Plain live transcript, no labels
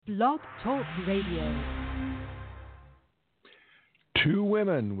Blog Talk Radio. Two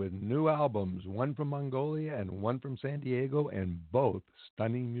women with new albums, one from Mongolia and one from San Diego, and both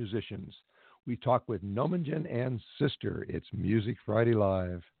stunning musicians. We talk with Nominjin and SISSTER. It's Music Friday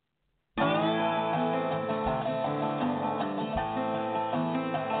Live.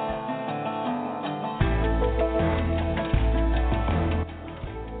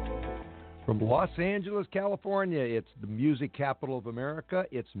 From Los Angeles, California, it's the music capital of America.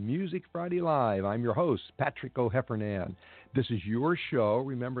 It's Music Friday Live. I'm your host, Patrick O'Heffernan. This is your show.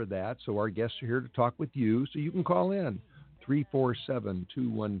 Remember that. So our guests are here to talk with you. So you can call in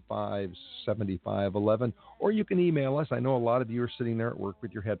 347-215-7511, or you can email us. I know a lot of you are sitting there at work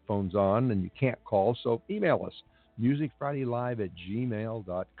with your headphones on and you can't call. So email us,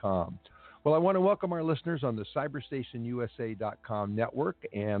 musicfridaylive@gmail.com. Well, I want to welcome our listeners on the cyberstationusa.com network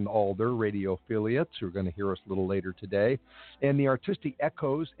and all their radio affiliates who are going to hear us a little later today, and the Artistic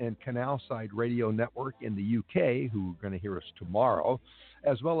Echoes and Canalside Radio Network in the UK who are going to hear us tomorrow,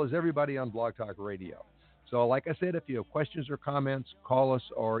 as well as everybody on Blog Talk Radio. So like I said, if you have questions or comments, call us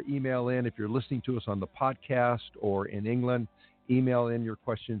or email in. If you're listening to us on the podcast or in England, email in your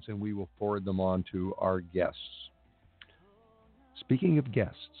questions and we will forward them on to our guests. Speaking of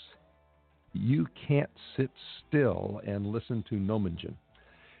guests, you can't sit still and listen to Nominjin.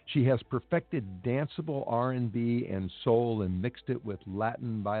 She has perfected danceable R&B and soul and mixed it with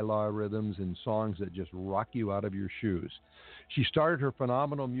Latin baila rhythms and songs that just rock you out of your shoes. She started her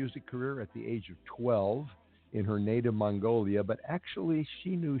phenomenal music career at the age of 12 in her native Mongolia, but actually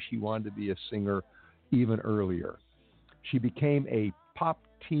she knew she wanted to be a singer even earlier. She became a pop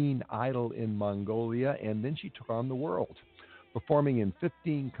teen idol in Mongolia, and then she took on the world, performing in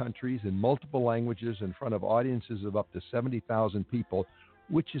 15 countries in multiple languages in front of audiences of up to 70,000 people,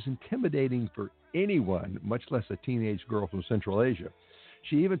 which is intimidating for anyone, much less a teenage girl from Central Asia.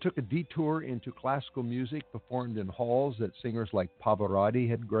 She even took a detour into classical music, performed in halls that singers like Pavarotti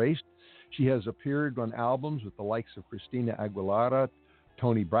had graced. She has appeared on albums with the likes of Christina Aguilera,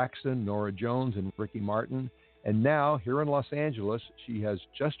 Toni Braxton, Norah Jones, and Ricky Martin. And now, here in Los Angeles, she has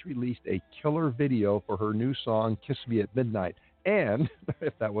just released a killer video for her new song, Kiss Me at Midnight. And,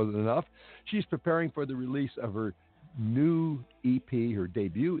 if that wasn't enough, she's preparing for the release of her new EP, her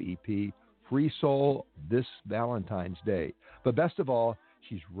debut EP, Free Soul, this Valentine's Day. But best of all,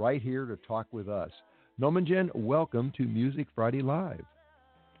 she's right here to talk with us. Nominjin, welcome to Music Friday Live.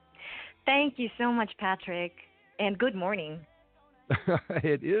 Thank you so much, Patrick, and good morning.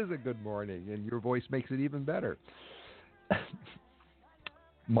 It is a good morning, and your voice makes it even better.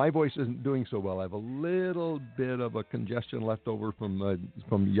 My voice isn't doing so well. I have a little bit of a congestion left over from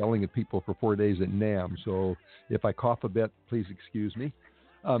yelling at people for 4 days at NAMM. So if I cough a bit, please excuse me.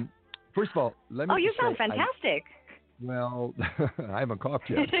 First of all, let me. Oh, you sound fantastic. I haven't coughed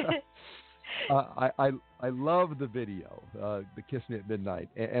yet. I love the video, the Kiss Me at Midnight,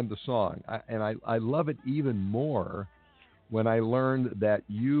 and the song, I love it even more when I learned that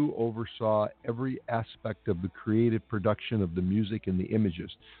you oversaw every aspect of the creative production of the music and the images.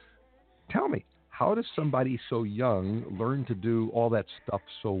 Tell me, how does somebody so young learn to do all that stuff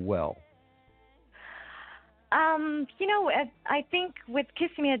so well? I think with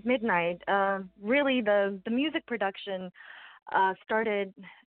Kiss Me at Midnight, really the music production started.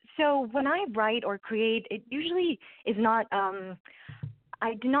 So when I write or create, it usually is not. I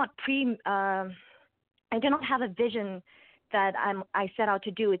do not have a vision that I set out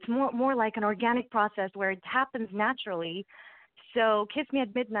to do. It's more like an organic process where it happens naturally. So Kiss Me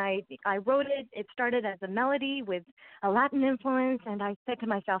at Midnight, I wrote it. It started as a melody with a Latin influence, and I said to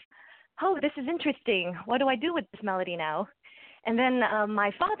myself, oh, this is interesting. What do I do with this melody now? And then my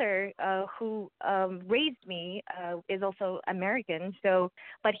father, who raised me, is also American,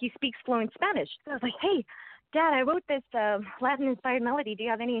 but he speaks fluent Spanish. So I was like, hey, Dad, I wrote this Latin-inspired melody. Do you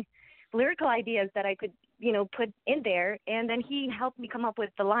have any lyrical ideas that I could, put in there? And then he helped me come up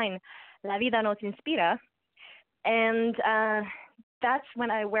with the line, La vida nos inspira. And that's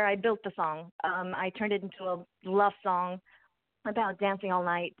where I built the song. I turned it into a love song about dancing all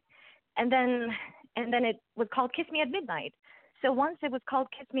night. And then it was called Kiss Me at Midnight. So once it was called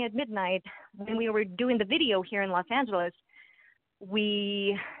Kiss Me at Midnight, when we were doing the video here in Los Angeles,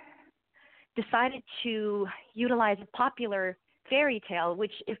 we decided to utilize a popular fairy tale,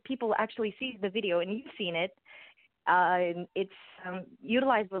 which if people actually see the video, and you've seen it, it's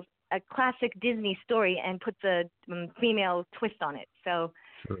utilized with a classic Disney story and puts a female twist on it. So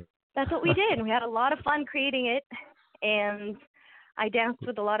sure. That's what we did. We had a lot of fun creating it, and I danced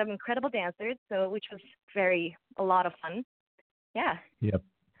with a lot of incredible dancers, which was a lot of fun. Yeah. Yep.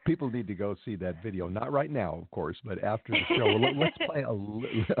 People need to go see that video. Not right now, of course, but after the show.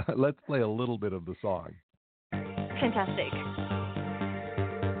 Let's play a little bit of the song. Fantastic.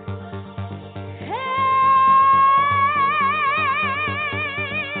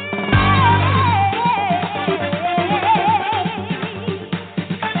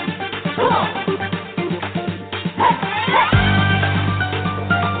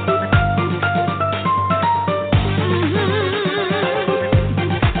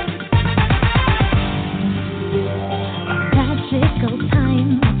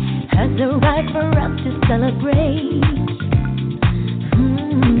 Celebrate,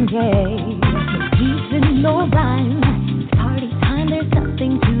 peace and no rhyme. It's party time, there's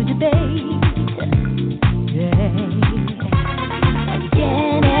nothing to debate.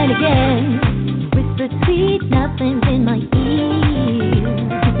 Again and again, whisper sweet nothings in my ear.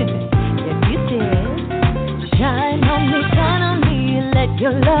 Yes, you did. Shine on me, let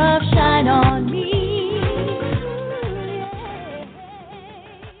your love shine on me.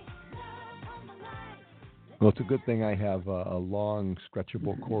 Well, it's a good thing I have a long,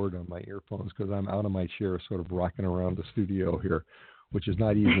 stretchable cord on my earphones because I'm out of my chair sort of rocking around the studio here, which is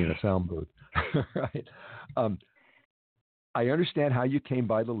not easy in a sound booth. Right? I understand how you came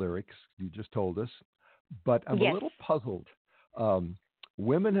by the lyrics. You just told us. But I'm a little puzzled.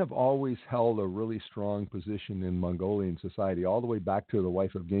 Women have always held a really strong position in Mongolian society, all the way back to the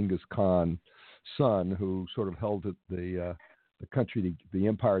wife of Genghis Khan's son, who sort of held the country, the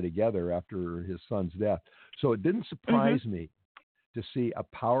empire together after his son's death. So it didn't surprise me to see a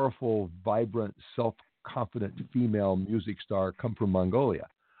powerful, vibrant, self-confident female music star come from Mongolia.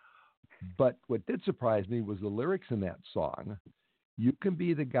 But what did surprise me was the lyrics in that song. You can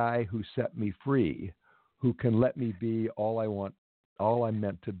be the guy who set me free, who can let me be all I want, all I'm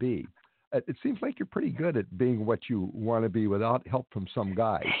meant to be. It seems like you're pretty good at being what you want to be without help from some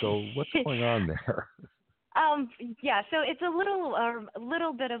guy. So what's going on there? So it's a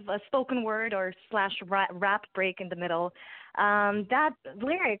little bit of a spoken word or / rap break in the middle. That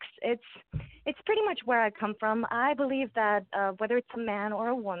lyrics, it's pretty much where I come from. I believe that whether it's a man or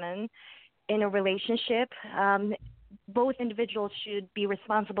a woman in a relationship, both individuals should be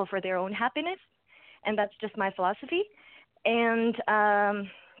responsible for their own happiness, and that's just my philosophy. And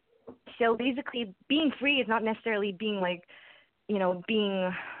so basically, being free is not necessarily being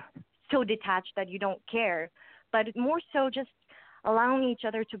being so detached that you don't care, but more so just allowing each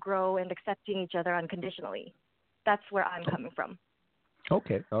other to grow and accepting each other unconditionally. That's where I'm coming from.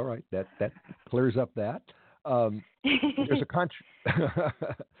 Okay, all right, that clears up that. There's a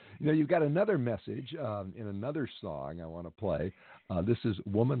you've got another message in another song I want to play. This is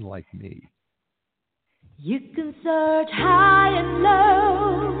 "Woman Like Me." You can search high and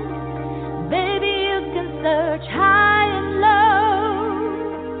low, baby. You can search high and low.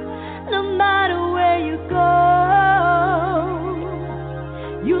 No matter where you go,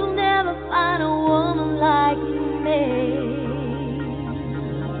 you'll never find a woman like me.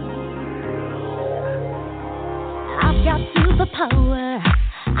 I've got superpower.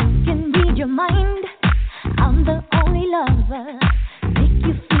 I can read your mind. I'm the only lover, make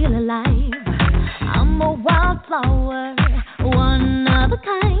you feel alive. I'm a wildflower, one of a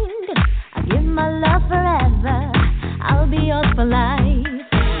kind. I give my love forever. I'll be yours for life.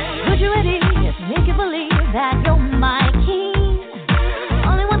 Put you at ease, make you believe that you're my king.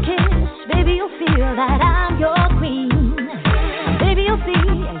 Only one kiss, baby, you'll feel that I'm your queen. Baby, you'll see,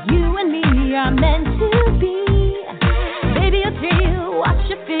 you and me are meant to be. Baby, you'll feel what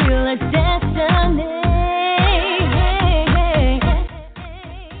you feel, it's destiny.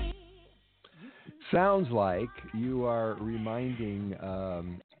 Sounds like you are reminding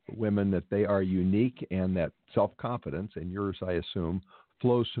women that they are unique and that self-confidence, and yours, I assume,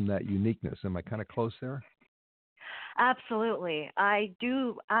 flows from that uniqueness. Am I kind of close there? Absolutely. I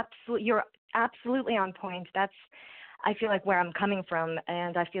do. You're absolutely on point. That's, I feel like, where I'm coming from,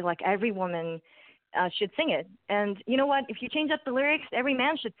 and I feel like every woman should sing it. And you know what? If you change up the lyrics, every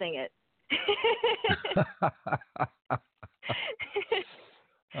man should sing it.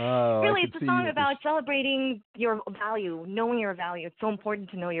 Really, it's a song about celebrating your value, knowing your value. It's so important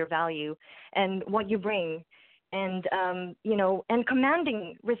to know your value and what you bring, and and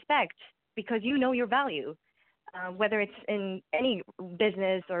commanding respect because you know your value, whether it's in any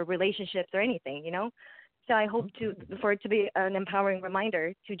business or relationships or anything, So I hope for it to be an empowering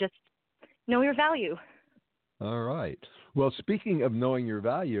reminder to just know your value. All right. Well, speaking of knowing your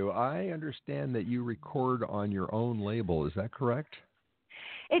value, I understand that you record on your own label. Is that correct?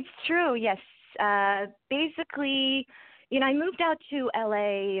 It's true, yes. Basically, I moved out to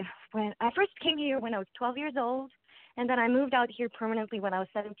LA when I first came here when I was 12 years old, And then I moved out here permanently when I was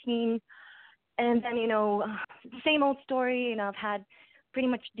 17. And then, same old story. I've had pretty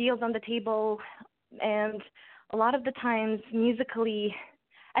much deals on the table. And a lot of the times musically,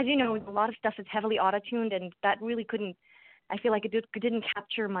 as you know, a lot of stuff is heavily auto-tuned, and that really I feel like it didn't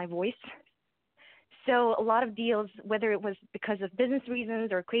capture my voice. So a lot of deals, whether it was because of business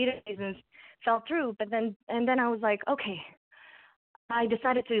reasons or creative reasons, fell through. And then I was like, okay, I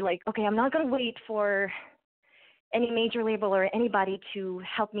decided to okay, I'm not going to wait for any major label or anybody to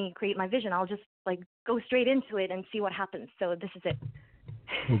help me create my vision. I'll just go straight into it and see what happens. So this is it.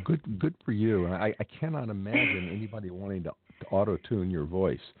 Well, good for you. I cannot imagine anybody wanting to auto-tune your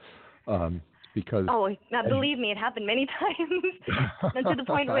voice. Because believe me, it happened many times, and to the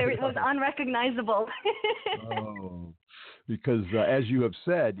point where it was unrecognizable. Because as you have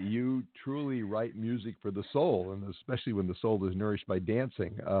said, you truly write music for the soul, and especially when the soul is nourished by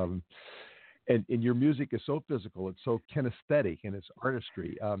dancing. And your music is so physical, it's so kinesthetic in its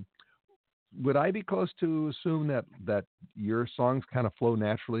artistry. Would I be close to assume that your songs kind of flow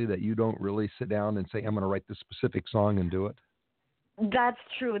naturally, that you don't really sit down and say, I'm going to write this specific song and do it? That's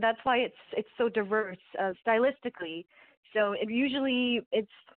true. That's why it's so diverse stylistically. So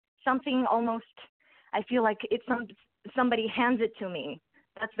it's something almost, I feel like it's somebody hands it to me.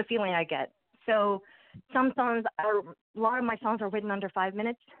 That's the feeling I get. So a lot of my songs are written under 5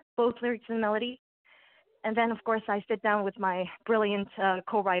 minutes, both lyrics and melody. And then, of course, I sit down with my brilliant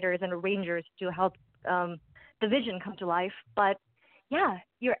co-writers and arrangers to help the vision come to life. But yeah,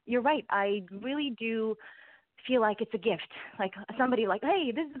 you're right. I really do feel like it's a gift. Like somebody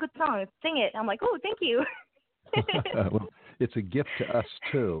hey, this is a good song, sing it. I'm like, oh, thank you. Well, it's a gift to us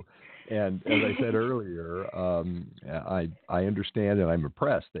too. And as I said earlier, I understand and I'm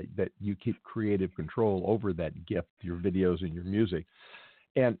impressed that you keep creative control over that gift, your videos and your music.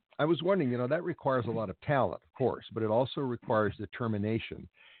 And I was wondering, that requires a lot of talent, of course, but it also requires determination.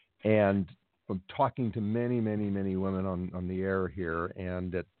 And from talking to many, many, many women on the air here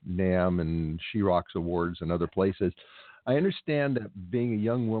and at NAMM and She Rocks Awards and other places, I understand that being a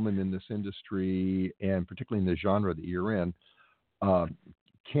young woman in this industry, and particularly in the genre that you're in,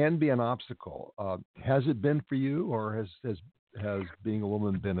 can be an obstacle. Has it been for you, or has being a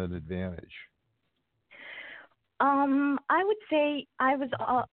woman been an advantage? I would say I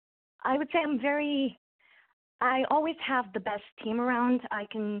always have the best team around. I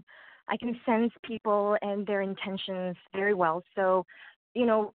can sense people and their intentions very well. So,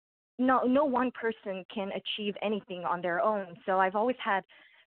 no one person can achieve anything on their own. So I've always had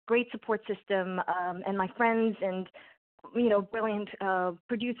great support system, and my friends and, brilliant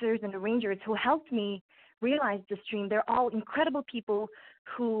producers and arrangers who helped me realize this dream. They're all incredible people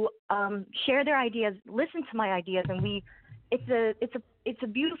who share their ideas, listen to my ideas, and it's a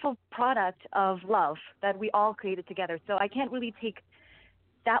beautiful product of love that we all created together. So I can't really take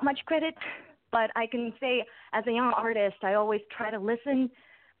that much credit, but I can say as a young artist, I always try to listen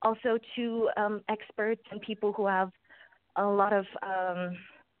also to experts and people who have a lot of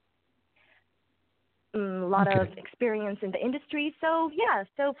experience in the industry. So yeah,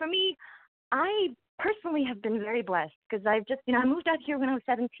 so for me, I personally have been very blessed because I've just, I moved out here when I was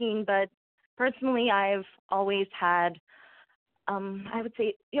 17, but personally I've always had, I would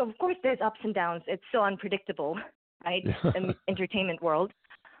say, of course there's ups and downs. It's so unpredictable, right, in the entertainment world.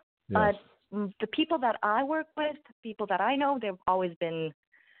 Yes. But the people that I work with, people that I know, they've always been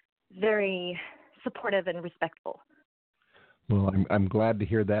very supportive and respectful. Well, I'm glad to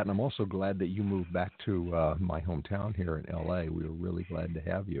hear that, and I'm also glad that you moved back to my hometown here in L.A. We were really glad to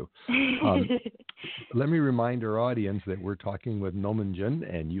have you. Let me remind our audience that we're talking with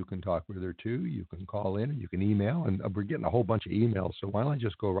Nominjin, and you can talk with her too. You can call in, you can email, and we're getting a whole bunch of emails, so why don't I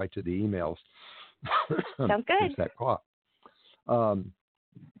just go right to the emails? Sounds good. There's that cough.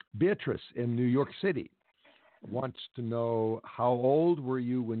 Beatrice in New York City wants to know, how old were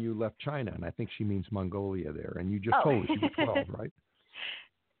you when you left China? And I think she means Mongolia there. And you just told us you were 12, right?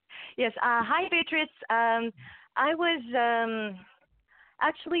 Yes. Hi, Beatrice. I was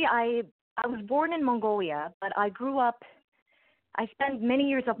actually I was born in Mongolia, but I grew up. I spent many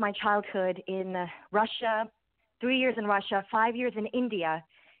years of my childhood in Russia, 3 years in Russia, 5 years in India,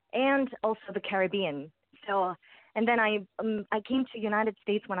 and also the Caribbean. So. And then I came to the United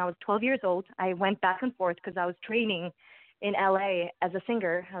States when I was 12 years old. I went back and forth because I was training in LA as a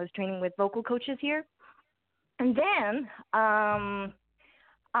singer. I was training with vocal coaches here. And then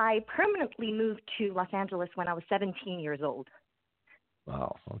I permanently moved to Los Angeles when I was 17 years old.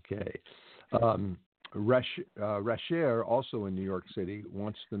 Wow, okay. Rasher, also in New York City,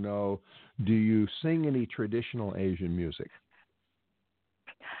 wants to know, do you sing any traditional Asian music?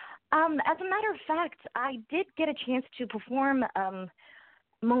 As a matter of fact, I did get a chance to perform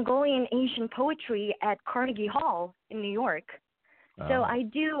Mongolian Asian poetry at Carnegie Hall in New York. So I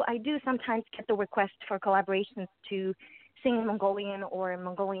do sometimes get the request for collaborations to sing Mongolian or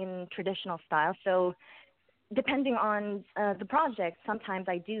Mongolian traditional style. So depending on the project, sometimes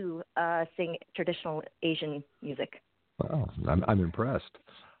I do sing traditional Asian music. Wow, I'm impressed.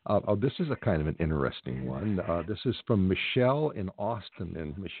 This is a kind of an interesting one. This is from Michelle in Austin,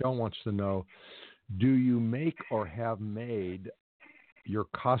 and Michelle wants to know, do you make or have made your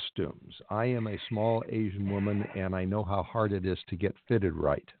costumes? I am a small Asian woman, and I know how hard it is to get fitted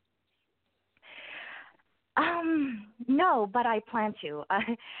right. No, but I plan to.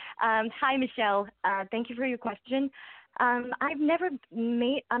 Hi, Michelle. Thank you for your question. I've never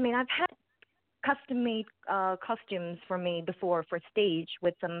made, I've had custom-made costumes for me before for stage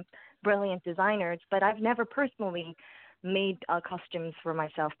with some brilliant designers, but I've never personally made costumes for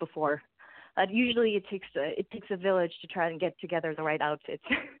myself before. Usually it takes a village to try and get together the right outfits.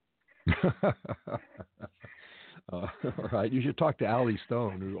 All right. You should talk to Allie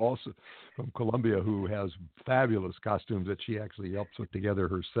Stone, who also from Columbia, who has fabulous costumes that she actually helps put together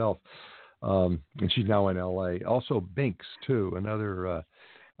herself. And she's now in L.A. Also Binks, too, another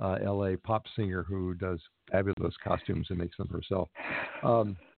L.A. pop singer who does fabulous costumes and makes them herself.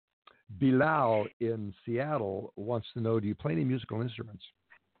 Bilal in Seattle wants to know, do you play any musical instruments?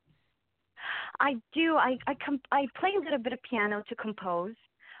 I do. I play a little bit of piano to compose,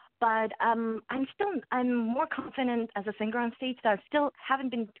 but I'm more confident as a singer on stage. So I still haven't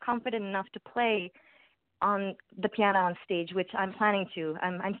been confident enough to play on the piano on stage, which I'm planning to.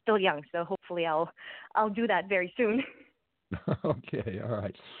 I'm still young, so hopefully I'll do that very soon. Okay, all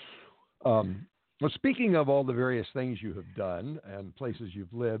right. Well, speaking of all the various things you have done and places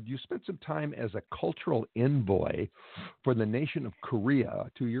you've lived, you spent some time as a cultural envoy for the nation of Korea,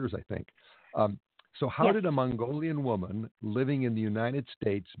 2 years, I think. So how Yes. did a Mongolian woman living in the United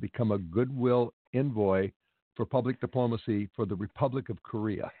States become a goodwill envoy for public diplomacy for the Republic of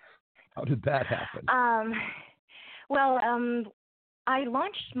Korea? How did that happen? I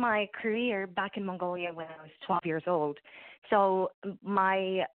launched my career back in Mongolia when I was 12 years old. So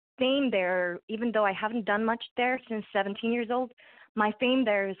my fame there, even though I haven't done much there since 17 years old, my fame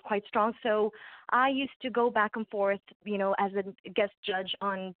there is quite strong. So I used to go back and forth, as a guest judge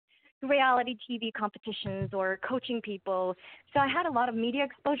on reality TV competitions or coaching people. So I had a lot of media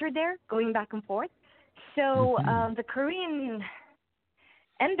exposure there, going back and forth. So the Korean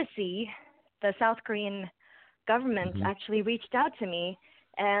embassy, the South Korean government actually reached out to me,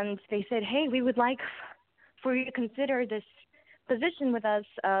 and they said, hey, we would like for you to consider this position with us.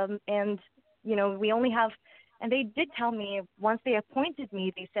 And we only have, and they did tell me once they appointed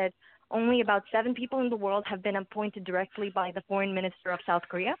me, they said only about 7 people in the world have been appointed directly by the foreign minister of South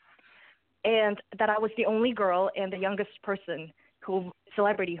Korea, and that I was the only girl and the youngest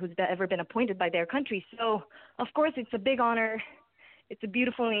celebrity who's ever been appointed by their country. So, of course, it's a big honor. It's a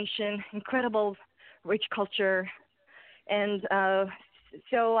beautiful nation, incredible, rich culture. And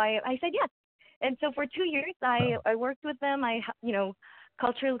so I said yes. And so for 2 years, I worked with them.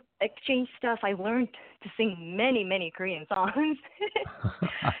 Cultural exchange stuff. I learned to sing many, many Korean songs.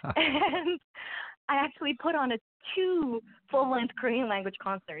 And I actually put on 2 full-length Korean language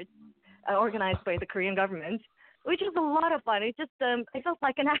concerts organized by the Korean government, which was a lot of fun. It just, I felt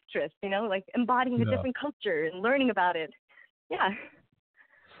like an actress, like embodying a different culture and learning about it. Yeah.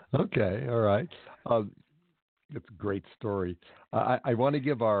 Okay, all right. It's a great story. I want to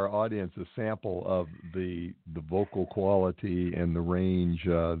give our audience a sample of the vocal quality and the range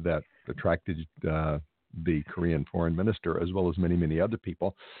that attracted the Korean foreign minister, as well as many, many other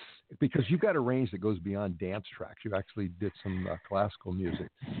people, because you've got a range that goes beyond dance tracks. You actually did some classical music.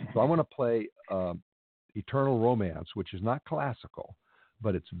 So I want to play Eternal Romance, which is not classical,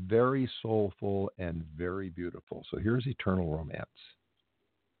 but it's very soulful and very beautiful. So here's Eternal Romance.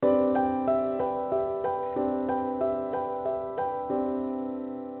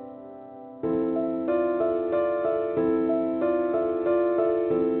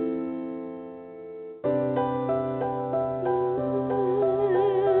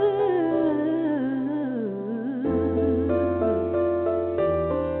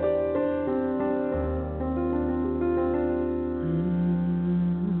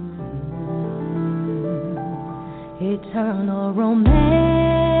 Eternal romance.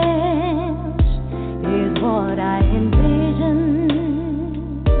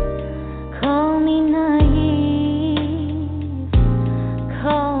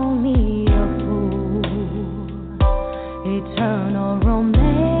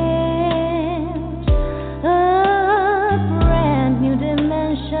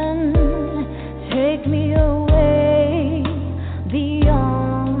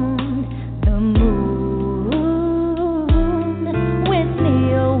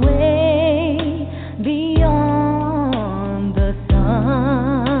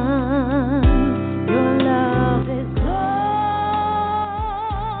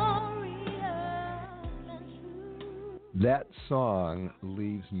 song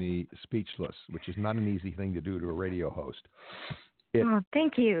leaves me speechless, which is not an easy thing to do to a radio host. It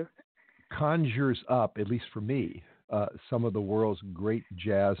thank you. Conjures up, at least for me, some of the world's great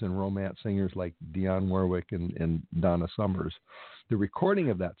jazz and romance singers like Dionne Warwick and Donna Summers. The recording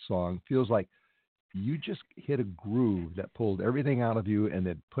of that song feels like you just hit a groove that pulled everything out of you and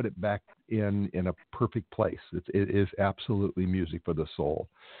then put it back in a perfect place. It is absolutely music for the soul.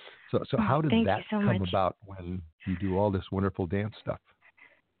 So how did that come about when you do all this wonderful dance stuff?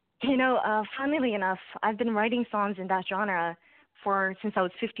 Funnily enough, I've been writing songs in that genre since I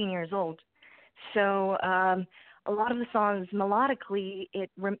was 15 years old. So a lot of the songs melodically, it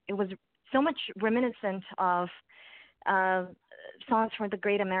was so much reminiscent of songs from the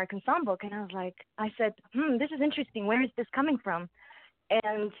Great American Songbook, and I said, this is interesting. Where is this coming from?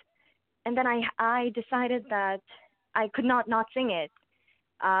 And then I decided that I could not sing it,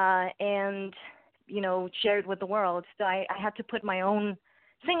 and share it with the world. So I had to put my own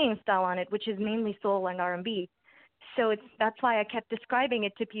singing style on it, which is mainly soul and R&B. So that's why I kept describing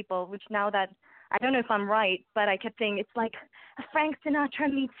it to people, which now that I don't know if I'm right, but I kept saying it's like a Frank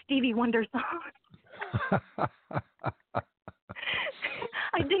Sinatra meets Stevie Wonder song.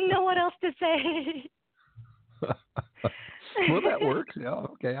 I didn't know what else to say. Well, that works. Yeah,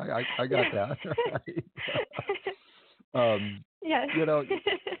 okay, I got that. Yeah.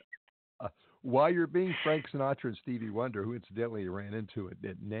 While you're being Frank Sinatra and Stevie Wonder, who incidentally ran into it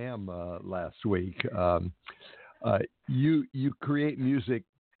at NAMM last week, you create music,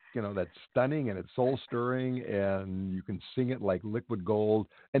 that's stunning and it's soul stirring, and you can sing it like liquid gold.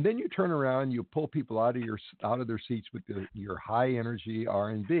 And then you turn around, you pull people out of their seats with your high energy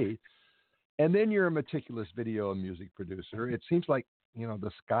R&B, and then you're a meticulous video and music producer. It seems like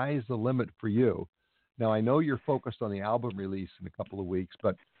the sky's the limit for you. Now I know you're focused on the album release in a couple of weeks,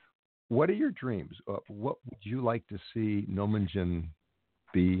 but what are your dreams? What would you like to see Nominjin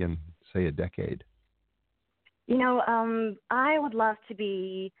be in, say, a decade? I would love to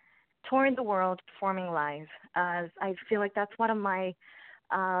be touring the world, performing live. I feel like that's one of my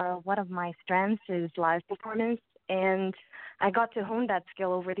strengths is live performance, and I got to hone that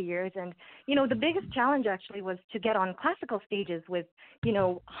skill over the years. And the biggest challenge actually was to get on classical stages with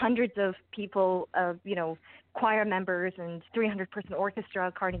hundreds of people, choir members and 300-person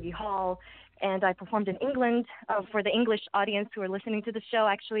orchestra, Carnegie Hall. And I performed in England for the English audience who are listening to the show.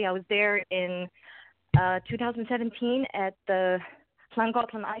 Actually, I was there in 2017 at the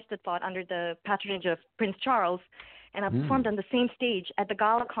Llangollen Eisteddfod under the patronage of Prince Charles, and I performed on the same stage at the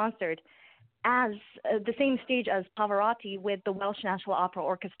gala concert as the same stage as Pavarotti with the Welsh National Opera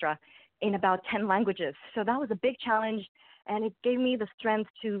Orchestra in about 10 languages. So that was a big challenge, and it gave me the strength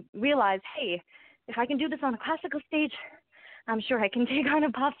to realize, hey, if I can do this on a classical stage, I'm sure I can take on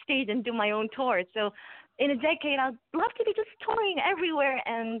a pop stage and do my own tour. So in a decade, I'd love to be just touring everywhere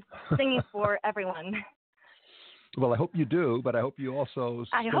and singing for everyone. Well, I hope you do, but I hope you also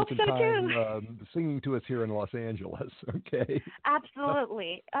spend some time singing to us here in Los Angeles, okay?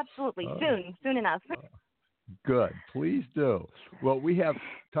 Absolutely. Soon enough. Good. Please do. Well, we have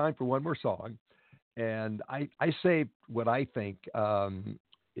time for one more song, and I saved what I think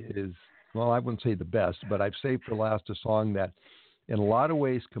is, well, I wouldn't say the best, but I've saved for last a song that in a lot of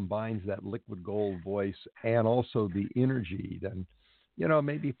ways combines that liquid gold voice and also the energy that,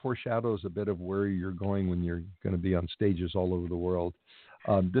 maybe foreshadows a bit of where you're going when you're going to be on stages all over the world.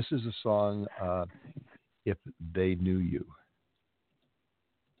 This is a song, If They Knew You.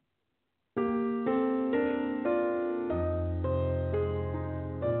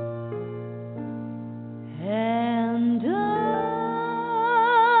 And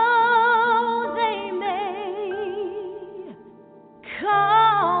they may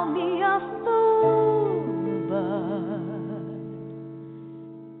call me a fool, but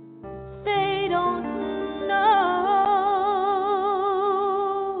they don't know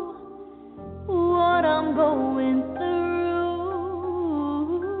what I'm going through.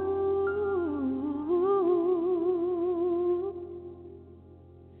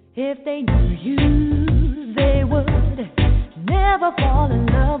 If they knew you, they would never fall in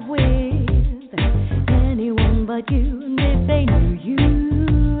love with anyone but you. And if they knew you,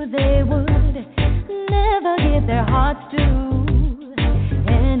 they would never give their hearts to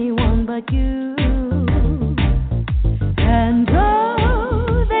anyone but you. And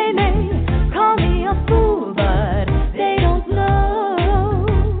oh, they may call me a fool, but they don't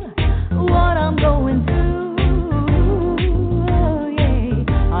know what I'm going through. Oh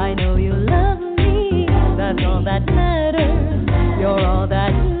yeah, I know you love me, that's all that matters. You're all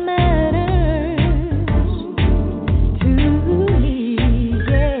that matters to me,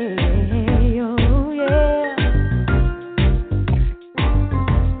 yeah, oh yeah.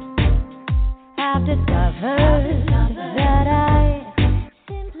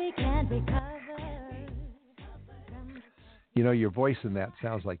 your voice in that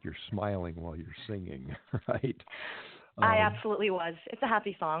sounds like you're smiling while you're singing, right? I absolutely was. It's a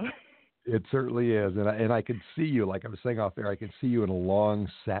happy song. It certainly is, and I could see you, like I was saying off there, I could see you in a long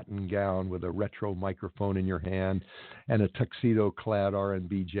satin gown with a retro microphone in your hand and a tuxedo-clad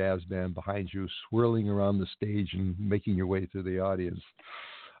R&B jazz band behind you, swirling around the stage and making your way through the audience.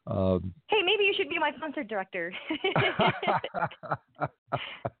 Hey, maybe you should be my concert director.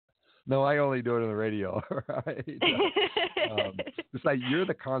 No, I only do it on the radio, right? It's like you're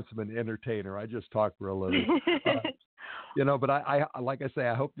the consummate entertainer. I just talk for a living. But I like I say,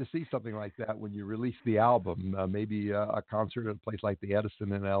 I hope to see something like that when you release the album. Maybe a concert at a place like the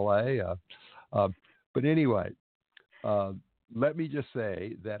Edison in L.A. But anyway, let me just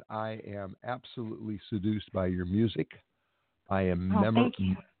say that I am absolutely seduced by your music. I am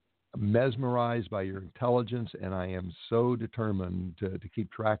mesmerized by your intelligence, and I am so determined to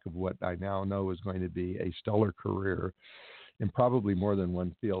keep track of what I now know is going to be a stellar career in probably more than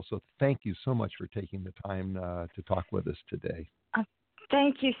one field. So thank you so much for taking the time to talk with us today.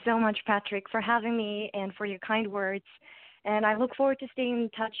 Thank you so much, Patrick, for having me and for your kind words. And I look forward to staying in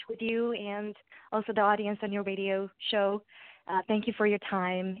touch with you and also the audience on your radio show. Thank you for your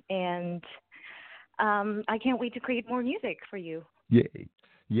time, and I can't wait to create more music for you. Yay.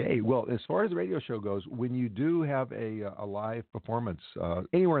 Well, as far as the radio show goes, when you do have a live performance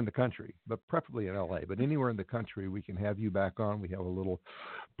anywhere in the country, but preferably in L.A., but anywhere in the country, we can have you back on. We have a little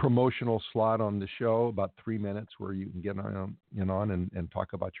promotional slot on the show, about 3 minutes, where you can get on and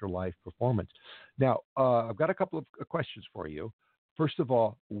talk about your live performance. Now, I've got a couple of questions for you. First of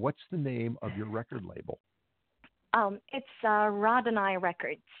all, what's the name of your record label? It's Radonai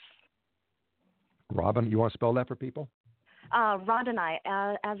Records. Robin, you want to spell that for people? Radonai,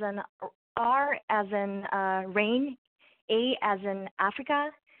 as in R as in rain, A as in Africa,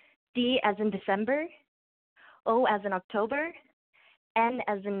 D as in December, O as in October, N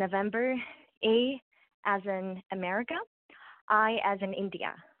as in November, A as in America, I as in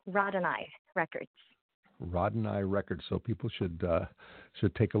India. Radonai Records. Radonai Records. So people should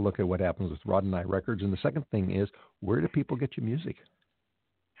take a look at what happens with Radonai Records. And the second thing is, where do people get your music?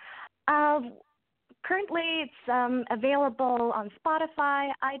 Currently, it's available on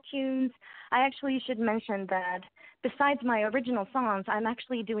Spotify, iTunes. I actually should mention that besides my original songs, I'm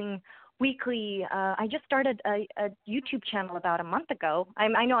actually doing weekly. I just started a YouTube channel about a month ago.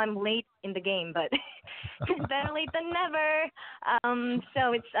 I know I'm late in the game, but better late than never.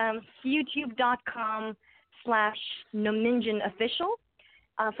 So it's youtube.com/Nominjin official.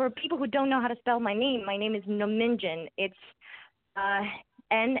 For people who don't know how to spell my name is Nominjin. It's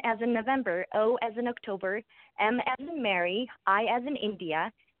N as in November, O as in October, M as in Mary, I as in India,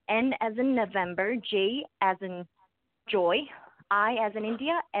 N as in November, J as in joy, I as in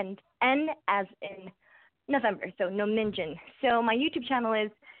India, and N as in November. So Nominjin. So my YouTube channel is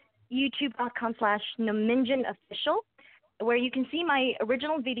youtube.com/Nominjin official, where you can see my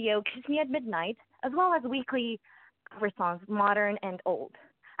original video, Kiss Me at Midnight, as well as weekly cover songs, modern and old.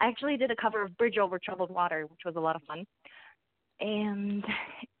 I actually did a cover of Bridge Over Troubled Water, which was a lot of fun. And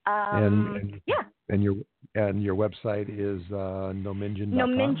your website is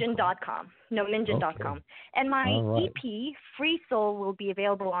Nominjin.com? Nominjin.com. Okay. And my EP, Free Soul, will be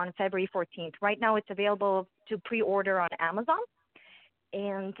available on February 14th. Right now it's available to pre-order on Amazon.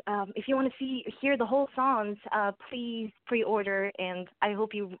 And if you want to hear the whole songs, please pre-order, and I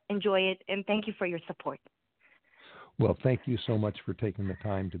hope you enjoy it, and thank you for your support. Well, thank you so much for taking the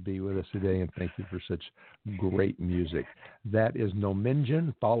time to be with us today, and thank you for such great music. That is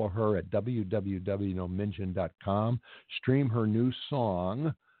Nominjin. Follow her at www.nominjin.com. Stream her new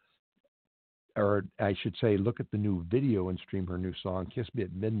song, or I should say, look at the new video and stream her new song, Kiss Me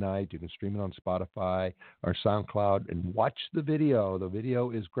at Midnight. You can stream it on Spotify or SoundCloud and watch the video. The video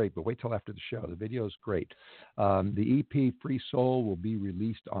is great, but wait till after the show. The video is great. The EP, Free Soul, will be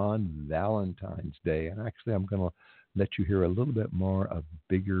released on Valentine's Day, and actually I'm going to let you hear a little bit more of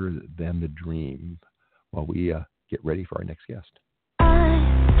Bigger Than the Dream while we get ready for our next guest.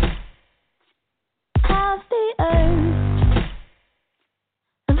 I have the urge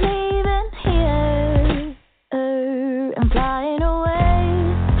of leaving here. I'm flying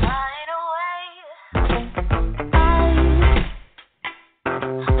away. I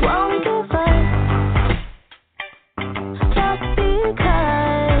won't give up just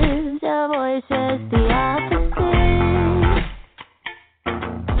because your voice says the opposite.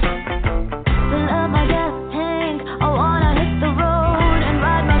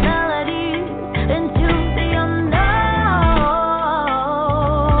 Into the unknown.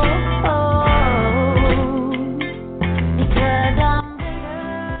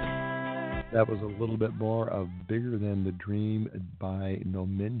 little bit more of Bigger Than the Dream by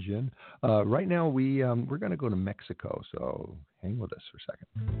Nominjin. Right now, we're going to go to Mexico, so hang with us for a second.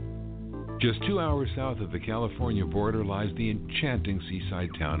 Just 2 hours south of the California border lies the enchanting seaside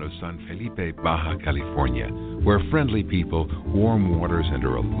town of San Felipe, Baja California, where friendly people, warm waters, and a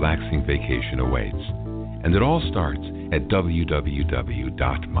relaxing vacation awaits. And it all starts at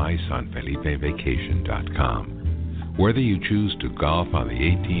www.mysanfelipevacation.com. Whether you choose to golf on the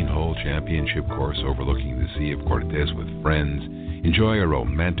 18-hole championship course overlooking the Sea of Cortez with friends, enjoy a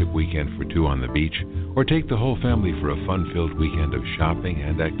romantic weekend for two on the beach, or take the whole family for a fun-filled weekend of shopping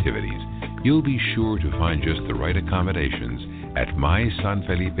and activities, you'll be sure to find just the right accommodations at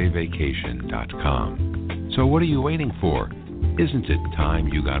mysanfelipevacation.com. So what are you waiting for? Isn't it time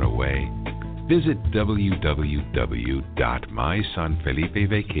you got away? Visit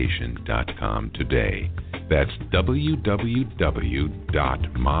www.mysanfelipevacation.com today. That's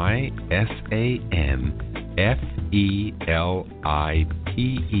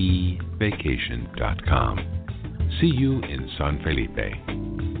www.mysanfelipevacation.com. See you in San Felipe.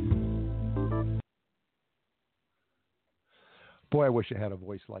 Boy, I wish I had a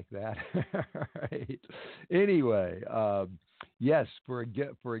voice like that. Right. Anyway, yes, for a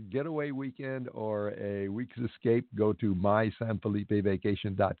getaway weekend or a week's escape, go to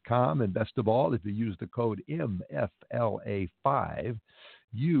mysanfelipevacation.com. And best of all, if you use the code MFLA5,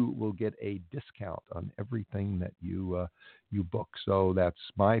 you will get a discount on everything that you book. So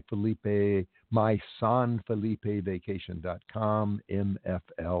that's mysanfelipevacation.com.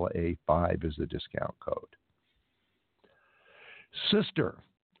 MFLA5 is the discount code. SISSTER,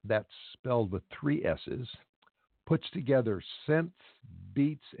 that's spelled with 3 S's, puts together synth,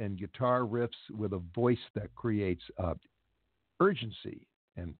 beats, and guitar riffs with a voice that creates urgency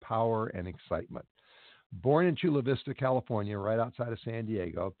and power and excitement. Born in Chula Vista, California, right outside of San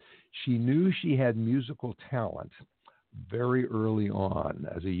Diego, she knew she had musical talent very early on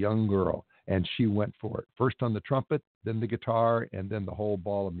as a young girl, and she went for it. First on the trumpet, then the guitar, and then the whole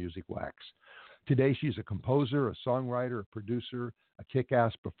ball of music wax. Today, she's a composer, a songwriter, a producer, a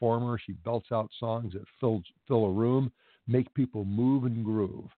kick-ass performer. She belts out songs that fill a room, make people move and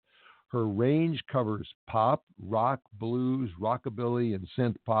groove. Her range covers pop, rock, blues, rockabilly, and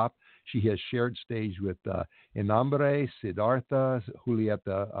synth pop. She has shared stage with Enjambre, Siddharta,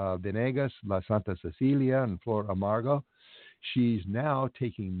 Julieta Venegas, La Santa Cecilia, and Flor Amargo. She's now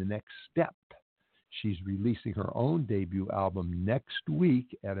taking the next step. She's releasing her own debut album next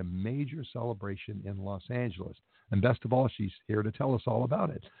week at a major celebration in Los Angeles. And best of all, she's here to tell us all about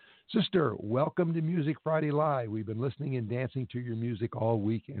it. SISSTER, welcome to Music Friday Live. We've been listening and dancing to your music all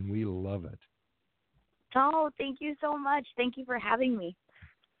week, and we love it. Oh, thank you so much. Thank you for having me.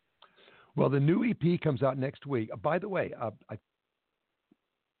 Well, the new EP comes out next week. By the way,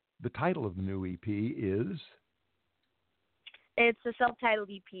 the title of the new EP is? It's a self-titled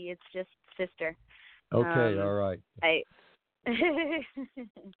EP. It's just SISSTER. Okay, all right.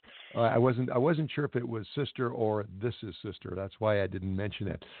 I wasn't sure if it was SISSTER or This Is SISSTER. That's why I didn't mention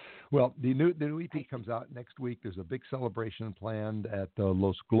it. Well, the new EP comes out next week. There's a big celebration planned at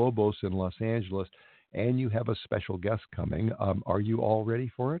Los Globos in Los Angeles, and you have a special guest coming. Are you all ready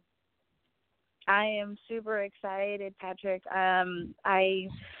for it? I am super excited, Patrick.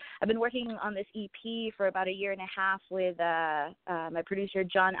 I've been working on this EP for about 1.5 years with my producer,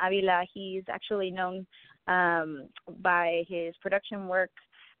 John Avila. He's actually known by his production work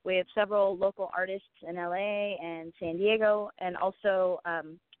with several local artists in LA and San Diego, and also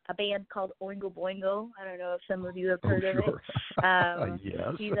a band called Oingo Boingo. I don't know if some of you have heard of it.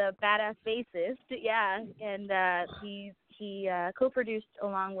 Yes. He's a badass bassist, yeah, and he co-produced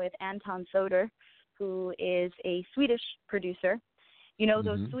along with Anton Soder, who is a Swedish producer. You know,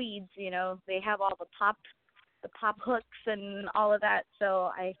 those Swedes, you know, they have all the pop hooks and all of that. So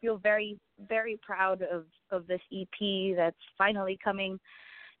I feel very, very proud of this EP that's finally coming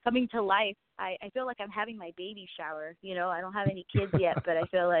to life. I feel like I'm having my baby shower. You know, I don't have any kids yet, but I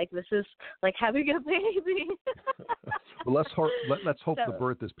feel like this is like having a baby. Well, let's hope the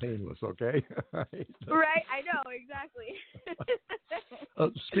birth is painless, okay? Right, I know, exactly.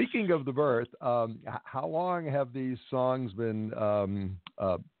 Speaking of the birth, how long have these songs been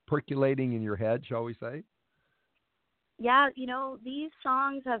percolating in your head, shall we say? Yeah, you know, these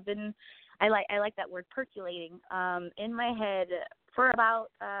songs have been, I like that word, percolating, in my head for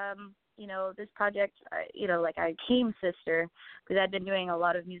about, you know, this project, you know, like I came SISSTER because I'd been doing a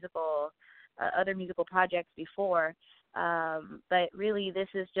lot of other musical projects before. But really, this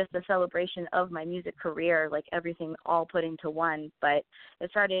is just a celebration of my music career, like everything all put into one. But it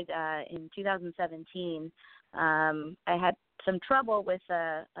started in 2017. I had some trouble with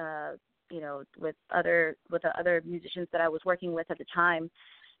with the other musicians that I was working with at the time.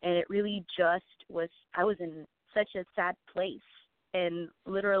 And it really just was, I was in such a sad place, and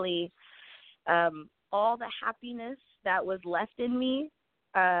literally all the happiness that was left in me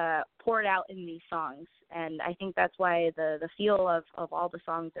poured out in these songs. And I think that's why the feel of all the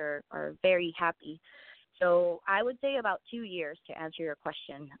songs are very happy. So I would say about 2 years to answer your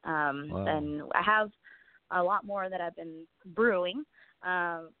question. Wow. And I have a lot more that I've been brewing,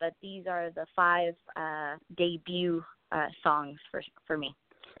 but these are the 5 debut songs for me.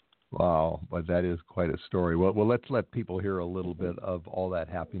 Wow, but that is quite a story. Well, let's let people hear a little bit of all that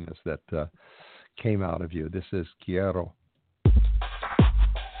happiness that came out of you. This is Quiero.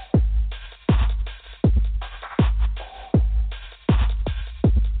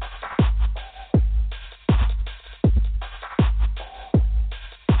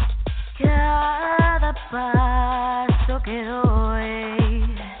 Cada paso que doy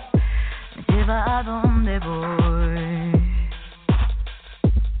me lleva a donde voy.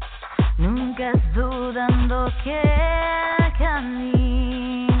 Nunca dudando que el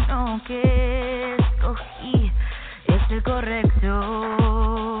camino que escogí es el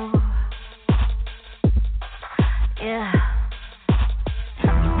correcto. Yeah.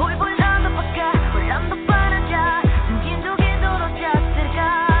 Voy volando para acá, volando para allá, sintiendo que todo se acerca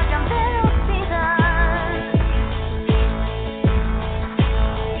a gran velocidad.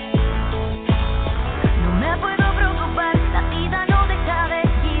 No me puedo preocupar, la vida no deja de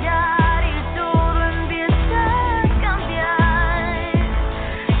girar y todo empieza a cambiar.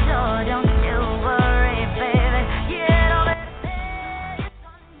 So don't you worry, baby, quiero verte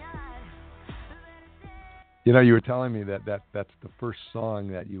soñar. You were telling me that that's the first song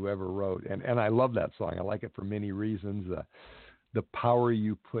that you ever wrote, and I love that song. I like it for many reasons. The power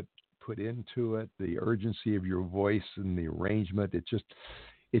you put into it, the urgency of your voice and the arrangement. It's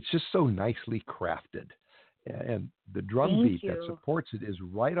just so nicely crafted, and the drum beat that supports it is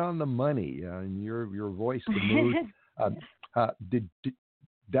right on the money. And your voice, the mood. Did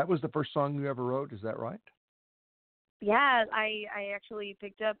that was the first song you ever wrote? Is that right? Yeah, I actually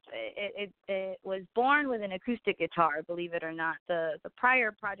picked up, it was born with an acoustic guitar, believe it or not. The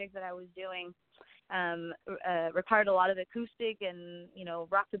prior project that I was doing required a lot of acoustic and,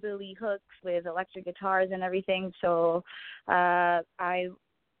 rockabilly hooks with electric guitars and everything. So at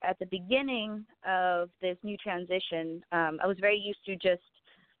the beginning of this new transition, I was very used to just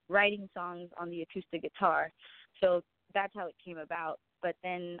writing songs on the acoustic guitar. So that's how it came about. But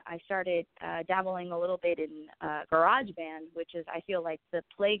then I started dabbling a little bit in GarageBand, which is, I feel like, the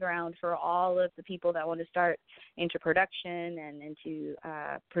playground for all of the people that want to start into production and into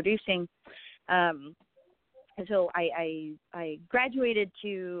producing. And so I graduated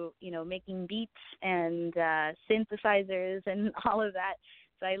to, making beats and synthesizers and all of that.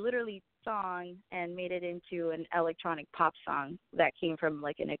 So I literally song and made it into an electronic pop song that came from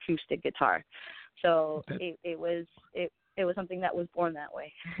like an acoustic guitar. So it was something that was born that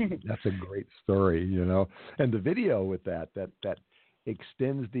way. That's a great story, and the video with that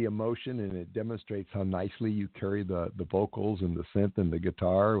extends the emotion, and it demonstrates how nicely you carry the vocals and the synth and the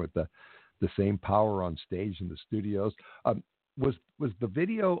guitar with the same power on stage in the studios. Was the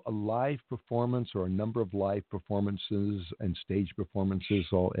video a live performance or a number of live performances and stage performances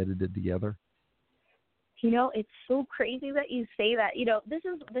all edited together? It's so crazy that you say that.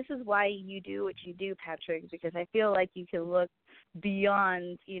 This is why you do what you do, Patrick, because I feel like you can look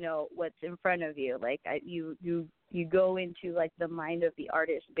beyond, what's in front of you. Like you go into like the mind of the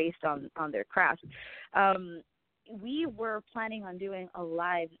artist based on their craft. We were planning on doing a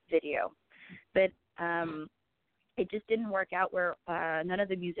live video, but it just didn't work out where none of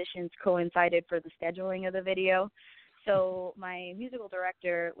the musicians coincided for the scheduling of the video. So my musical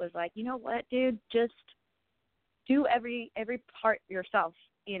director was like, you know what, dude, just do every part yourself,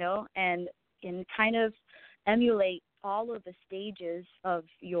 and kind of emulate all of the stages of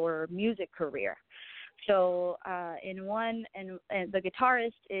your music career. So and the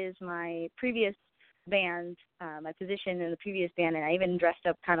guitarist is my previous band, my position in the previous band, and I even dressed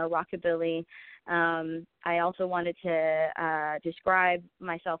up kind of rockabilly. I also wanted to describe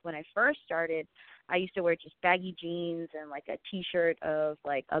myself when I first started. I used to wear just baggy jeans and like a T-shirt of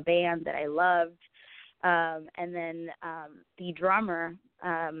like a band that I loved. And then the drummer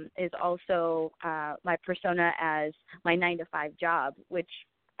is also my persona as my 9-to-5 job, which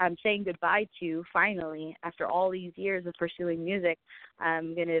I'm saying goodbye to finally after all these years of pursuing music.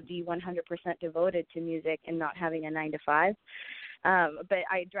 I'm going to be 100% devoted to music and not having a 9-to-5. But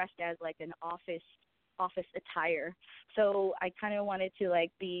I dressed as like an office attire. So I kind of wanted to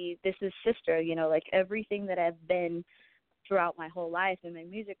like be, this is SISSTER, like everything that I've been throughout my whole life and my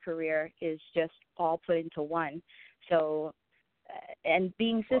music career is just all put into one. So, and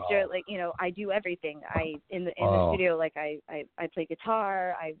being SISSTER, like, you know, I do everything. In the studio, like I play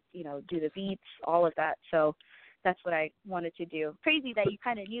guitar, I, you know, do the beats, all of that. So that's what I wanted to do. Crazy that you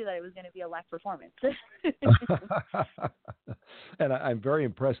kind of knew that it was going to be a live performance. And I'm very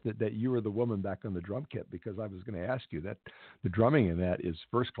impressed that you were the woman back on the drum kit, because I was going to ask you that the drumming in that is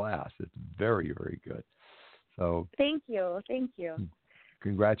first class. It's very, very good. So Thank you.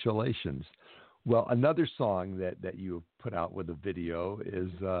 Congratulations. Well, another song that you put out with a video is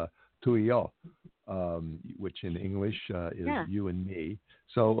Tu y Yo, which in English is You and Me.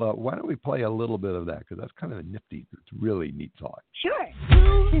 So why don't we play a little bit of that, because that's kind of a nifty, it's a really neat song. Sure.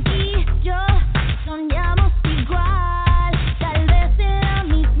 Tú y yo soñamos igual, tal vez en la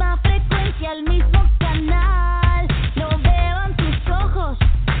misma frecuencia, el mismo canal. Lo veo en tus ojos,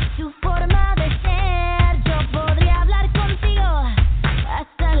 tu forma de ser. Yo podría hablar contigo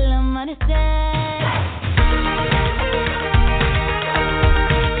hasta el amanecer.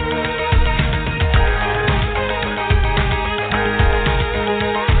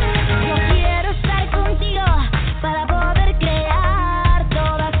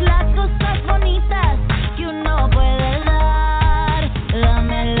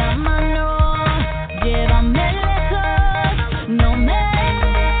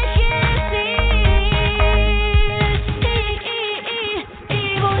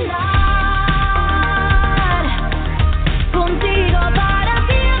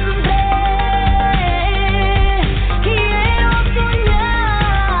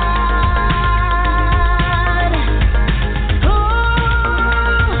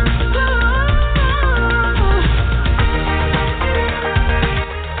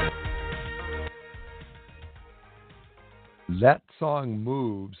 That song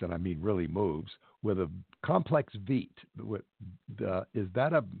moves, and I mean really moves, with a complex beat. Is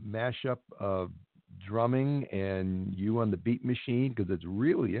that a mashup of drumming and you on the beat machine? Because it's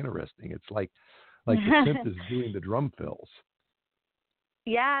really interesting. It's like the synth is doing the drum fills.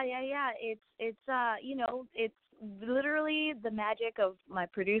 Yeah. It's you know, it's literally the magic of my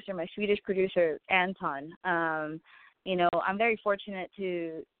producer, my Swedish producer, Anton. You know, I'm very fortunate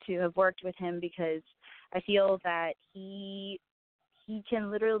to have worked with him, because I feel that he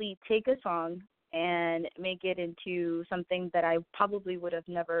can literally take a song and make it into something that I probably would have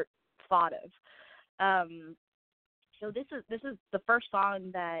never thought of. So this is the first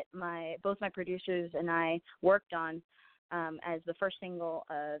song that both my producers and I worked on as the first single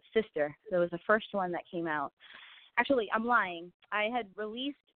of SISSTER. That was the first one that came out. Actually, I'm lying. I had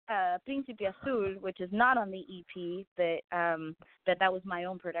released Príncipe Azul, which is not on the EP, that was my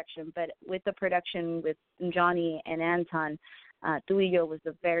own production. But with the production with Johnny and Anton, Tu y Yo was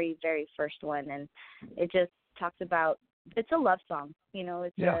the very, very first one, and it just talks about, it's a love song. You know,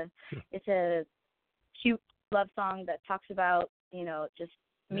 it's a cute love song that talks about, you know, just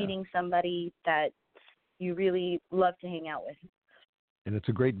meeting somebody that you really love to hang out with. And it's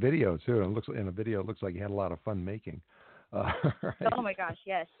a great video too. And it looks like you had a lot of fun making. Right. Oh my gosh,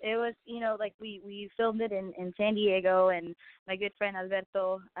 yes. It was, you know, like we filmed it in San Diego, and my good friend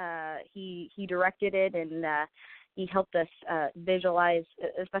Alberto, he directed it, and he helped us visualize,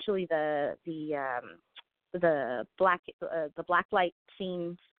 especially the black light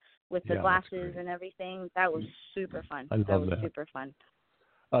scenes with the glasses and everything. That was super fun. Super fun.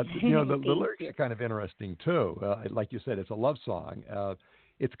 You know, the lyrics are kind of interesting too. Like you said, it's a love song.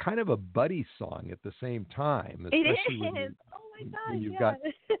 It's kind of a buddy song at the same time. It is. Oh my gosh! When you've got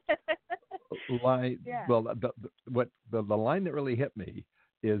line. Yeah. Well, the line that really hit me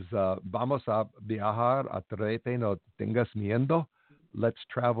is "Vamos a viajar, atrévete, no tengas miedo." Let's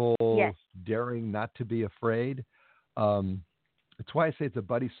travel, daring not to be afraid. That's why I say it's a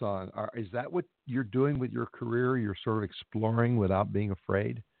buddy song. Is that what you're doing with your career? You're sort of exploring without being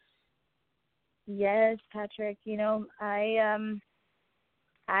afraid? Yes, Patrick. You know,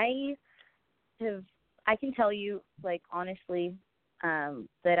 I can tell you, like, honestly,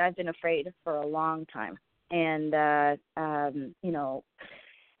 that I've been afraid for a long time. And, you know,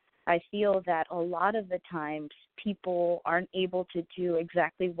 I feel that a lot of the times people aren't able to do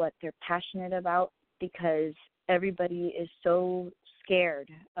exactly what they're passionate about, because everybody is so scared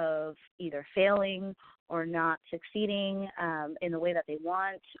of either failing or not succeeding in the way that they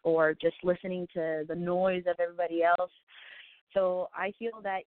want, or just listening to the noise of everybody else. So I feel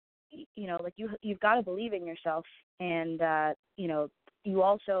that, you know, like you've got to believe in yourself, and you know, you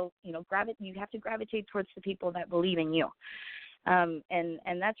also, you know, you have to gravitate towards the people that believe in you, and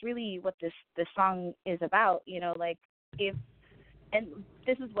that's really what this song is about. You know, like if and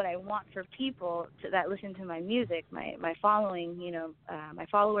this is what I want for people that listen to my music, my following, my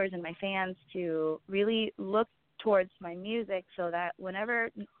followers and my fans, to really look towards my music so that whenever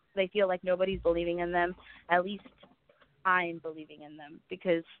they feel like nobody's believing in them, at least I'm believing in them.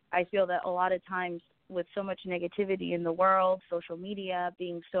 Because I feel that a lot of times with so much negativity in the world, social media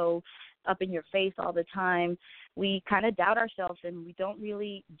being so up in your face all the time, we kind of doubt ourselves and we don't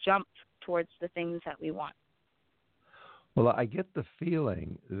really jump towards the things that we want. Well, I get the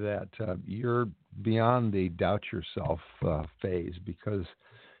feeling that you're beyond the doubt yourself phase, because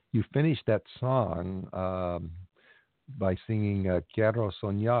you finished that song by singing Quiero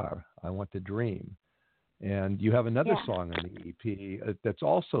Soñar, I Want to Dream. And you have another song on the EP that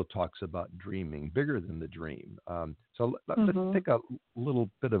also talks about dreaming, Bigger Than the Dream. So let's take a little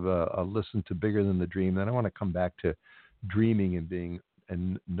bit of a listen to Bigger Than the Dream. Then I want to come back to dreaming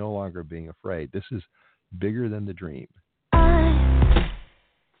and no longer being afraid. This is Bigger Than the Dream. I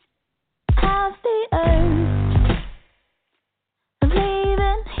have the urge of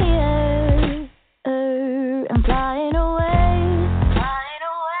leaving here and flying away.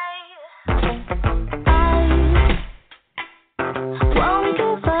 Won't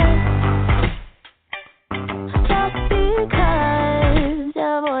give up just because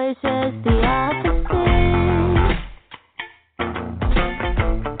your voice says the opposite.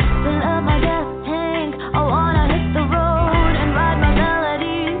 Fill up my gas tank, I wanna hit the road and ride my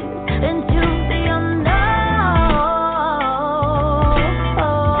melodies into the unknown.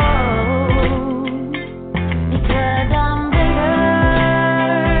 Because I'm bigger.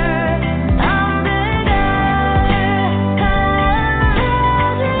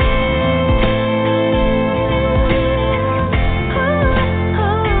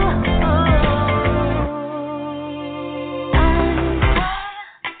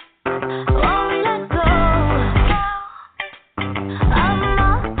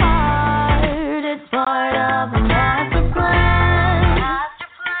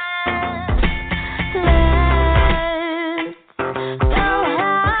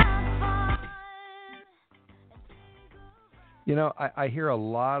 You know, I hear a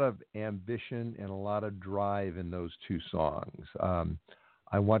lot of ambition and a lot of drive in those two songs.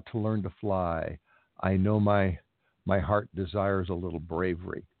 I want to learn to fly. I know my heart desires a little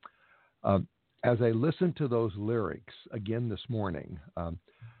bravery. As I listened to those lyrics again this morning,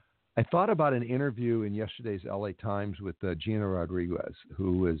 I thought about an interview in yesterday's LA Times with Gina Rodriguez,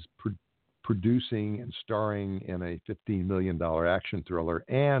 who is producing and starring in a $15 million action thriller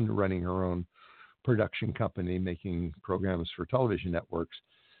and running her own production company, making programs for television networks.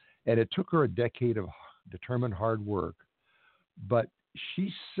 And it took her a decade of determined hard work. But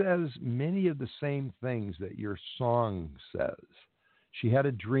she says many of the same things that your song says. She had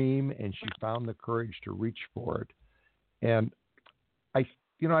a dream and she found the courage to reach for it. And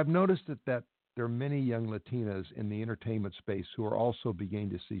I've noticed that there are many young Latinas in the entertainment space who are also beginning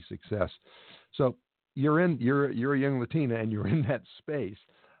to see success. So you're a young Latina and you're in that space.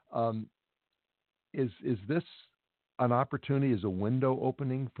 Is this an opportunity, is a window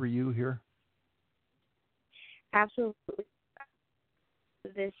opening for you here? Absolutely.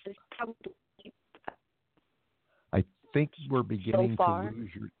 This is probably. I think we're beginning so to lose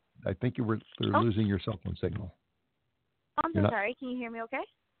your. I think you're losing your cell phone signal. I'm so sorry. Can you hear me? Okay.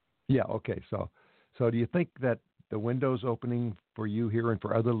 Yeah. Okay. So do you think that the window's opening for you here and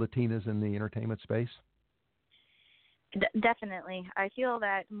for other Latinas in the entertainment space? Definitely. I feel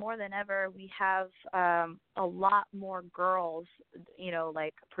that more than ever we have a lot more girls,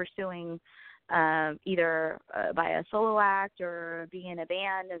 like pursuing either by a solo act or being in a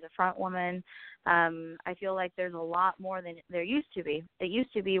band as a front woman. I feel like there's a lot more than there used to be. It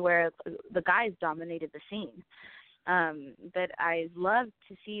used to be where the guys dominated the scene. But I love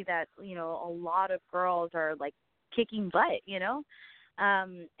to see that, a lot of girls are like kicking butt,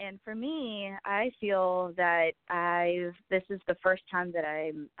 And for me, I feel that this is the first time that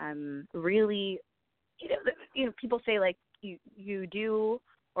I'm really, people say like you do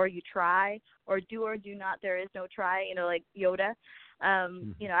or you try, or do or do not. There is no try, like Yoda.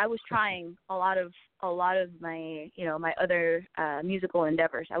 I was trying a lot of my, my other musical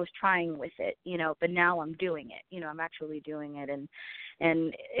endeavors. I was trying with it, but now I'm doing it. I'm actually doing it,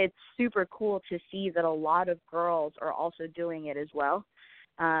 and it's super cool to see that a lot of girls are also doing it as well.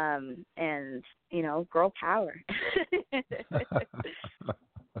 And girl power.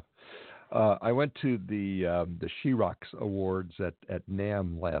 I went to the She Rocks Awards at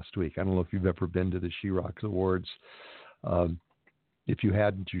NAMM last week. I don't know if you've ever been to the She Rocks Awards. If you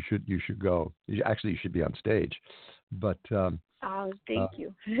hadn't, you should go. You should be on stage. But Oh, thank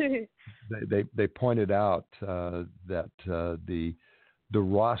you. They pointed out that the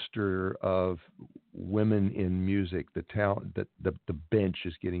roster of women in music, the talent, that the bench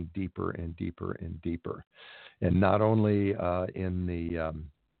is getting deeper and deeper and deeper, and not only in the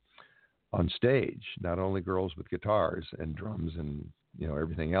on stage, not only girls with guitars and drums and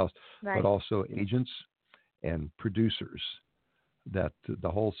everything else, right. but also agents and producers. That the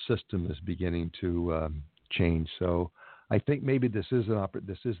whole system is beginning to change. So I think maybe this is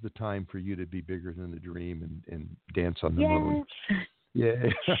the time for you to be bigger than the dream and dance on the moon. Yeah.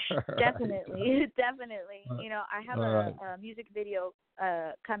 Definitely. I have a music video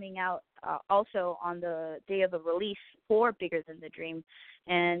coming out also on the day of the release for Bigger Than the Dream,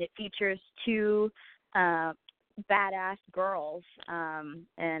 and it features two badass girls,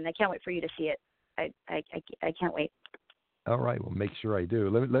 and I can't wait for you to see it. I can't wait. All right. Well, make sure I do.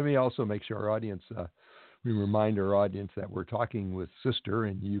 Let me also make sure our audience, we remind our audience that we're talking with SISSTER,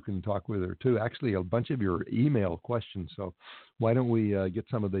 and you can talk with her too. Actually, a bunch of your email questions. So why don't we get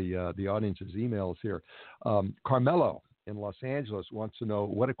some of the audience's emails here? Carmelo in Los Angeles wants to know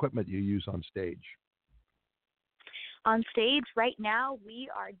what equipment you use on stage. On stage right now, we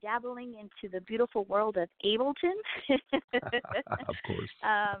are dabbling into the beautiful world of Ableton. Of course.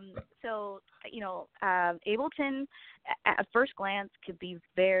 So, Ableton at first glance could be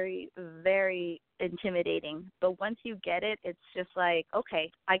very, very intimidating. But once you get it, it's just like,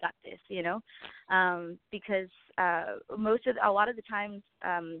 okay, I got this, because a lot of the times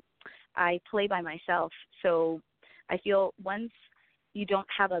I play by myself. So I feel once you don't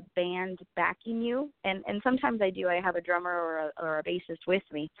have a band backing you, and sometimes I do. I have a drummer or a bassist with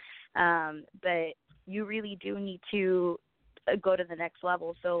me, but you really do need to go to the next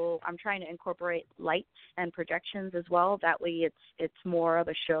level. So I'm trying to incorporate lights and projections as well. That way, it's more of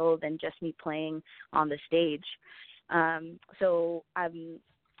a show than just me playing on the stage. So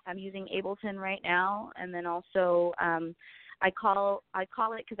I'm using Ableton right now, and then also I call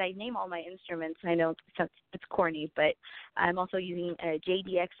it, because I name all my instruments. I know it's corny, but I'm also using a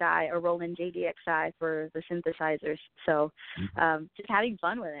JDXI, a Roland JDXI for the synthesizers. So just having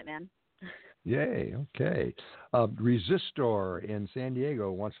fun with it, man. Yay, okay. Resistor in San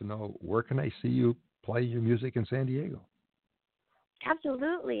Diego wants to know, where can I see you play your music in San Diego?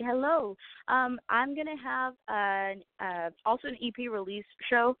 Absolutely. Hello. I'm going to have also an EP release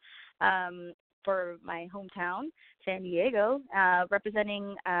show for my hometown, San Diego,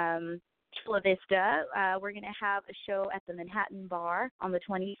 representing Chula Vista. We're going to have a show at the Manhattan Bar on the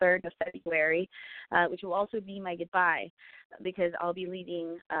 23rd of February, which will also be my goodbye, because I'll be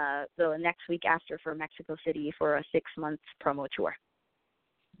leaving the next week after for Mexico City for a 6-month promo tour.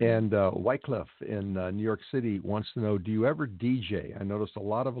 And Wycliffe in New York City wants to know, do you ever DJ? I noticed a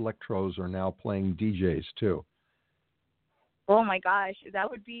lot of electros are now playing DJs too. Oh my gosh, that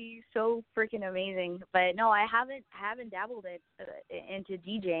would be so freaking amazing. But no, I haven't dabbled into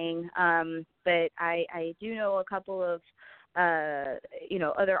DJing. But I do know a couple of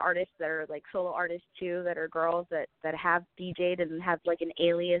other artists that are like solo artists too, that are girls that have DJ'd and have like an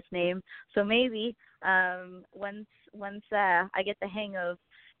alias name. So maybe once I get the hang of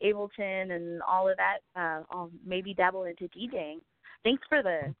Ableton and all of that, I'll maybe dabble into DJing. Thanks for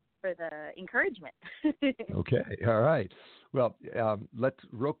the encouragement. Okay, all right. Well, let's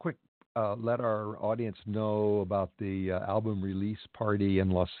real quick let our audience know about the album release party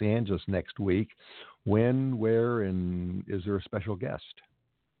in Los Angeles next week. When, where, and is there a special guest?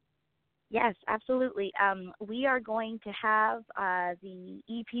 Yes, absolutely. We are going to have the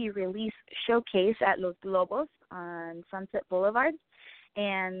EP release showcase at Los Globos on Sunset Boulevard.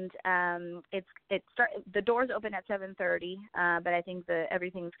 And the doors open at 7:30, but I think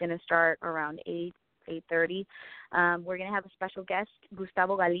everything's going to start around 8:30. We're going to have a special guest,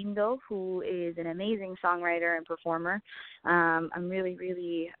 Gustavo Galindo, who is an amazing songwriter and performer. I'm really,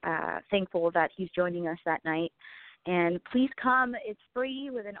 really thankful that he's joining us that night. And please come. It's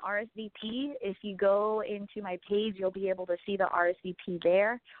free with an RSVP. If you go into my page, you'll be able to see the RSVP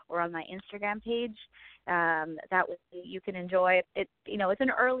there, or on my Instagram page. That way you can enjoy it. It's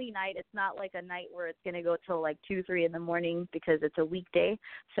an early night. It's not like a night where it's going to go till like 2-3 in the morning, because it's a weekday.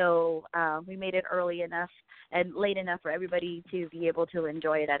 So we made it early enough and late enough for everybody to be able to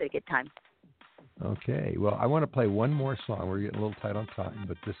enjoy it at a good time. Okay. Well, I want to play one more song. We're getting a little tight on time,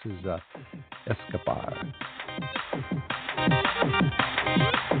 but this is Escapar.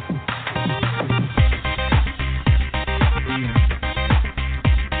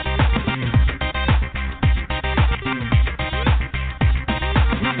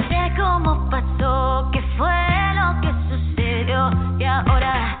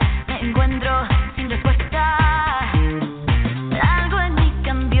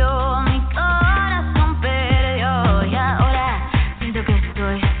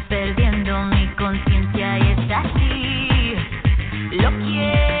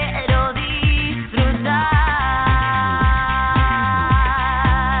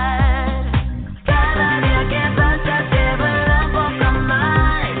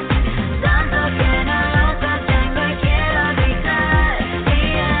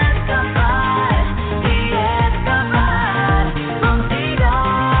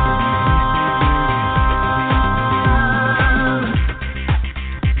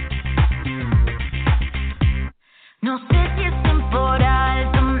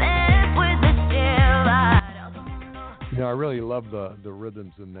 I really love the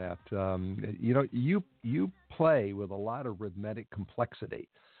rhythms in that. You play with a lot of rhythmic complexity,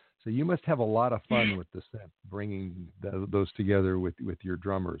 so you must have a lot of fun with the synth, bringing those together with your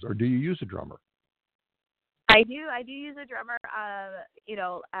drummers. Or do you use a drummer? I do use a drummer.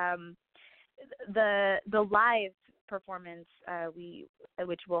 The live performance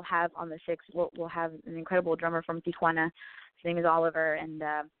which we'll have on the 6th, we'll have an incredible drummer from Tijuana. His name is Oliver, and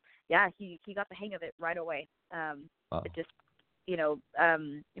he got the hang of it right away. It just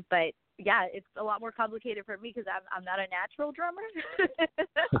but yeah, it's a lot more complicated for me because I'm not a natural drummer.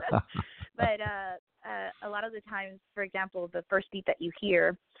 But a lot of the times, for example, the first beat that you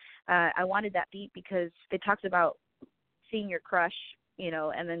hear, I wanted that beat because it talks about seeing your crush,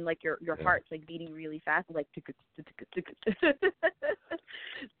 and then like your heart's like beating really fast, like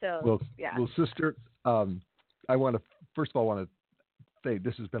so yeah. Well, sister, I want to first of all say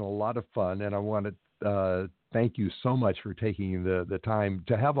this has been a lot of fun, and I want to thank you so much for taking the time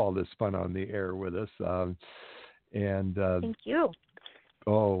to have all this fun on the air with us. Thank you.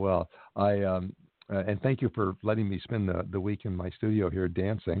 Oh well, and thank you for letting me spend the week in my studio here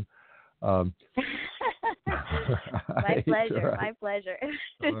dancing. My pleasure. Right. My pleasure.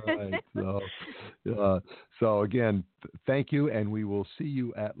 All right. So again, thank you, and we will see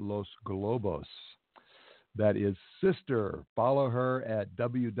you at Los Globos. That is SISSTER. Follow her at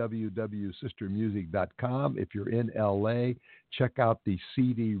www.sistermusic.com. If you're in LA, check out the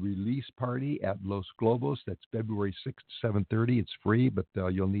CD release party at Los Globos. That's February 6th to 7:30. It's free, but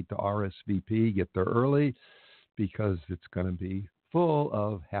you'll need to RSVP, get there early, because it's going to be full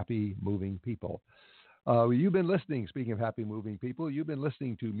of happy, moving people. You've been listening, speaking of happy, moving people, you've been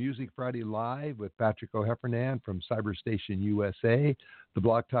listening to Music Friday Live with Patrick O'Heffernan from Cyberstation USA, the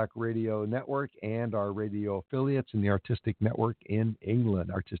Blog Talk Radio Network, and our radio affiliates in the Artistic Network in England,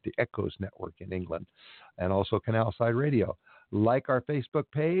 Artistic Echoes Network in England, and also Canal Side Radio. Like our Facebook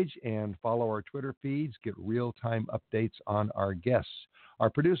page and follow our Twitter feeds. Get real-time updates on our guests. Our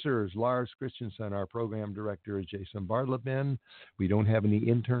producer is Lars Christensen. Our program director is Jason Bartleben. We don't have any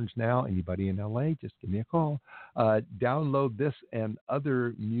interns now. Anybody in LA, just give me a call. Download this and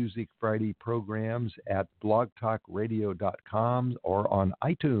other Music Friday programs at blogtalkradio.com or on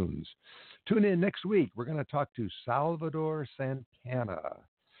iTunes. Tune in next week. We're going to talk to Salvador Santana.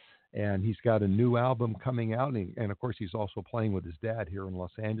 And he's got a new album coming out. And of course, he's also playing with his dad here in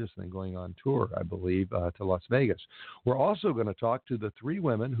Los Angeles and going on tour, I believe, to Las Vegas. We're also going to talk to the 3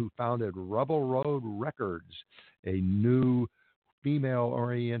 women who founded Rebel Road Records, a new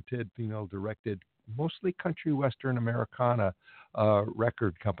female-oriented, female-directed, mostly country western Americana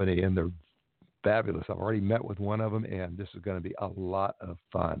record company. And they're fabulous. I've already met with one of them, and this is going to be a lot of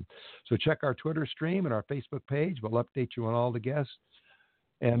fun. So check our Twitter stream and our Facebook page. We'll update you on all the guests.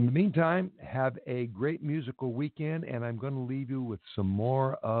 And in the meantime, have a great musical weekend, and I'm going to leave you with some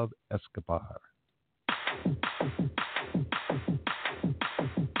more of Escobar.